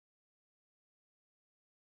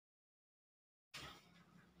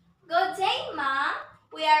Good day, Mom.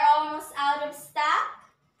 We are almost out of stock.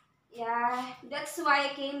 Yeah, that's why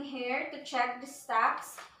I came here to check the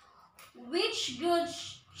stocks. Which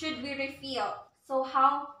goods should we refill? So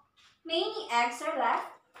how many eggs are left?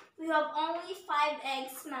 We have only 5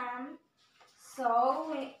 eggs, Mom.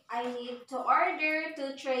 So I need to order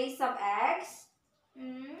 2 trays of eggs.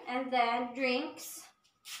 And then drinks.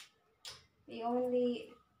 We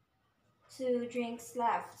only 2 drinks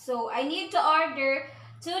left. So I need to order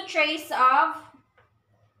 2 trays of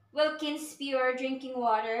Wilkins Pure Drinking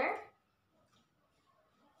Water.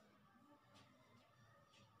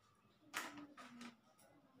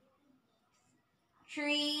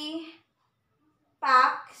 3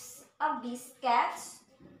 packs of biscuits.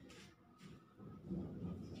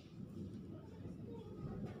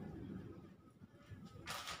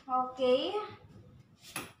 Okay.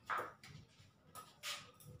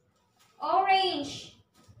 Orange.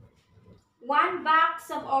 1 box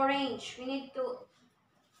of orange. We need to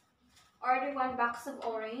order 1 box of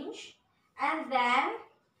orange. And then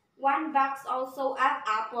 1 box also of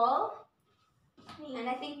apple. And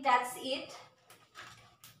I think that's it.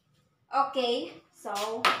 Okay,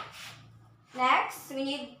 so next we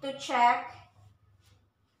need to check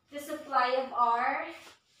the supply of our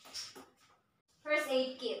first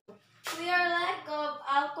aid kit. We are lack of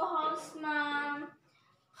alcohols, Mom,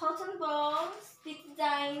 cotton balls,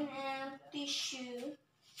 betadine, and tissue.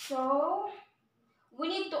 So we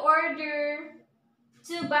need to order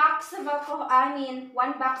 2 boxes of alcohol.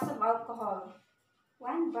 1 box of alcohol.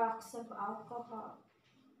 1 box of alcohol.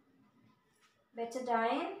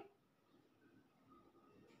 Betadine.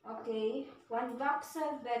 Okay, 1 box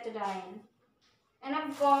of betadine. And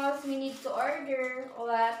of course, we need to order a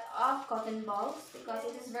lot of cotton balls because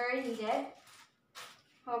it is very needed.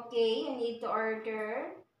 Okay, I need to order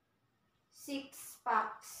 6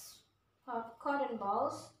 packs of cotton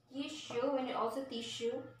balls. Tissue, we need also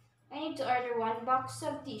tissue. I need to order 1 box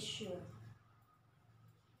of tissue.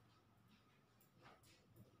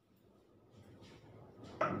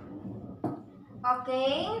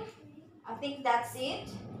 Okay, I think that's it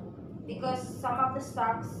because some of the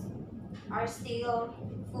stocks are still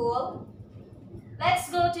full. Let's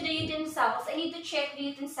go to the utensils. I need to check the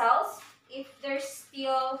utensils if there's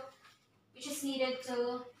still which is needed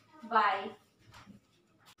to buy.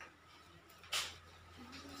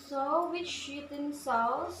 So which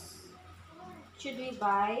utensils should we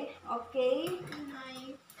buy? Okay.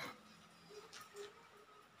 Knife.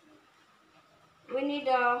 We need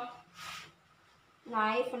a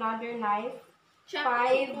knife, another knife.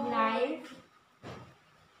 5 knife.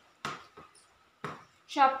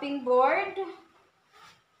 Chopping board.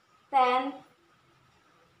 10.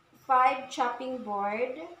 5 chopping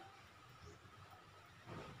board.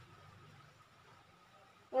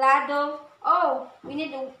 Ladle. Oh, we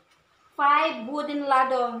need 5 wooden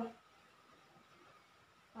ladle.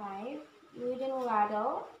 5 wooden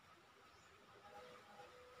ladle.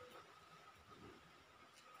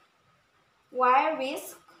 Wire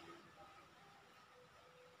whisk.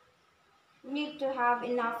 We need to have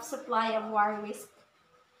enough supply of wire whisk.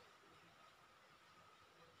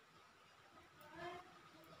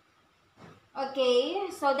 Okay,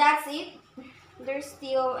 so that's it. There's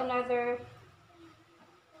still another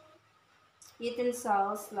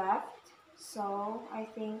utensils left. So I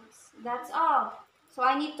think that's all. So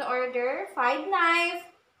I need to order 5 knife,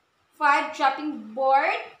 5 chopping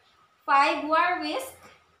board, 5 wire whisk,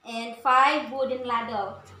 and 5 wooden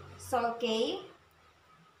ladle. So okay.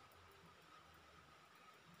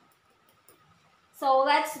 So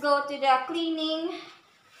let's go to the cleaning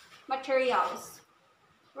materials.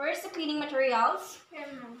 Where's the cleaning materials? Here,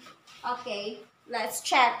 Mom. Okay, let's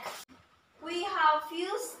check. We have few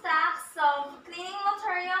stacks of cleaning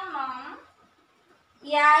material, Mom.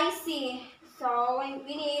 Yeah, I see. So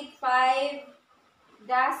we need 5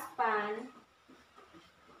 dustpan.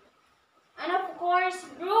 And of course,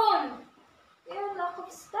 broom. We have a lot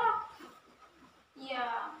of stuff.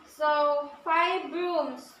 Yeah. So 5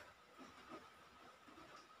 brooms.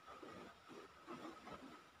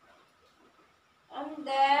 And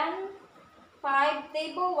then 5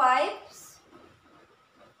 table wipes.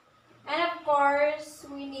 And of course,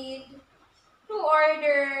 we need to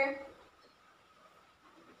order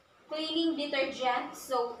cleaning detergent.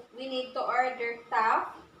 So we need to order Taff.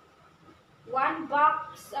 1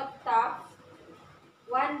 box of Taff.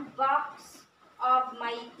 1 box of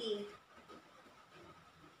Mighty.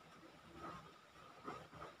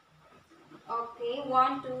 Okay,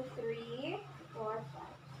 1, 2, 3, 4, 5.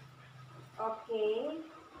 Okay.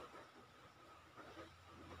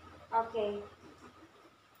 Okay.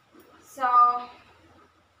 So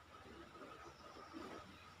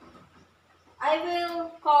I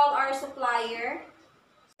will call our supplier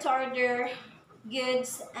to order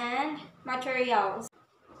goods and materials.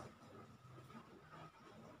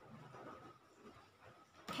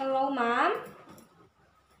 Hello, ma'am.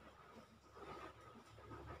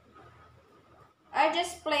 I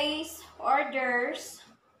just placed orders.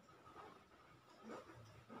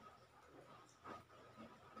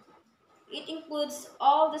 It includes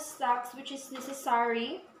all the stocks which is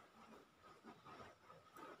necessary.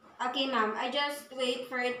 Okay, ma'am. I just wait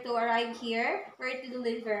for it to arrive here, for it to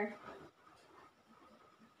deliver.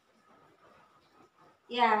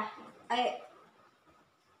 Yeah,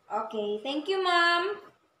 okay. Thank you, ma'am.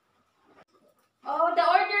 Oh, the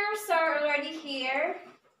orders are already here.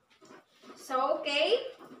 So, okay.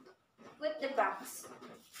 Put the box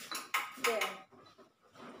there.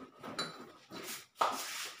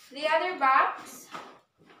 The other box.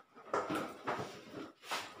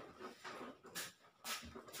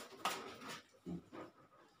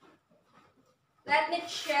 Let me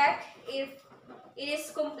check if it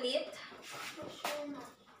is complete.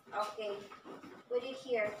 Okay, put it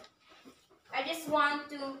here. I just want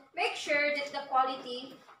to make sure that the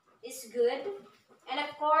quality is good. And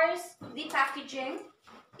of course, the packaging,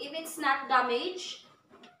 if it's not damaged,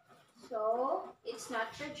 so it's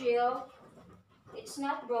not fragile, it's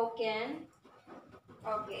not broken.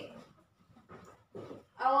 Okay.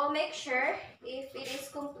 I will make sure if it is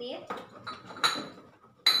complete.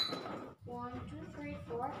 1, 2, 3,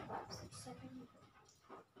 4, 5, 6, 7.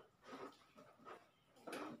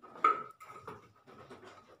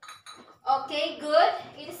 Okay, good.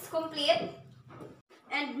 It is complete.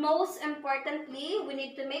 And most importantly, we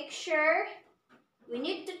need to make sure, we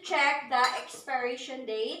need to check the expiration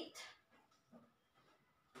date.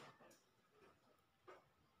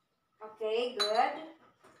 Okay, good.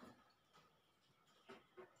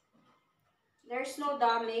 There's no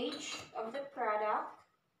damage of the product.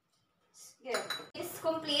 It's good. It's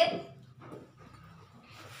complete.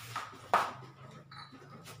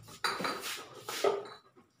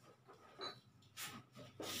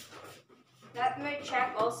 Let me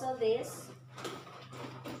check also this.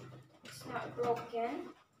 It's not broken.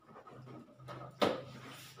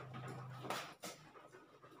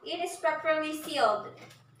 It is properly sealed.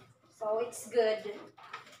 So it's good.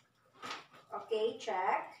 Okay,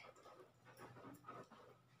 check.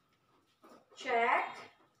 Check.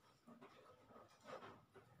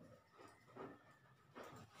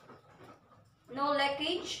 No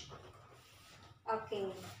leakage. Okay.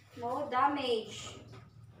 No damage.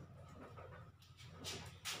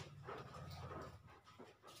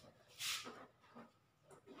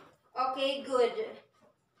 Okay, good.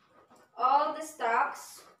 All the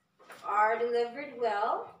stocks are delivered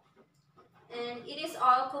well. And it is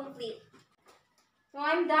all complete. So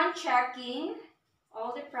I'm done checking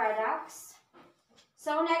all the products.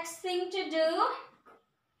 So next thing to do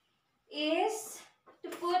is to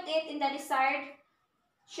put it in the desired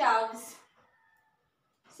shelves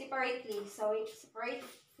separately. So it separates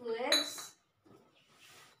fluids,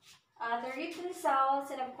 other utensils,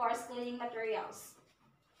 and of course cleaning materials.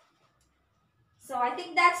 So I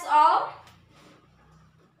think that's all.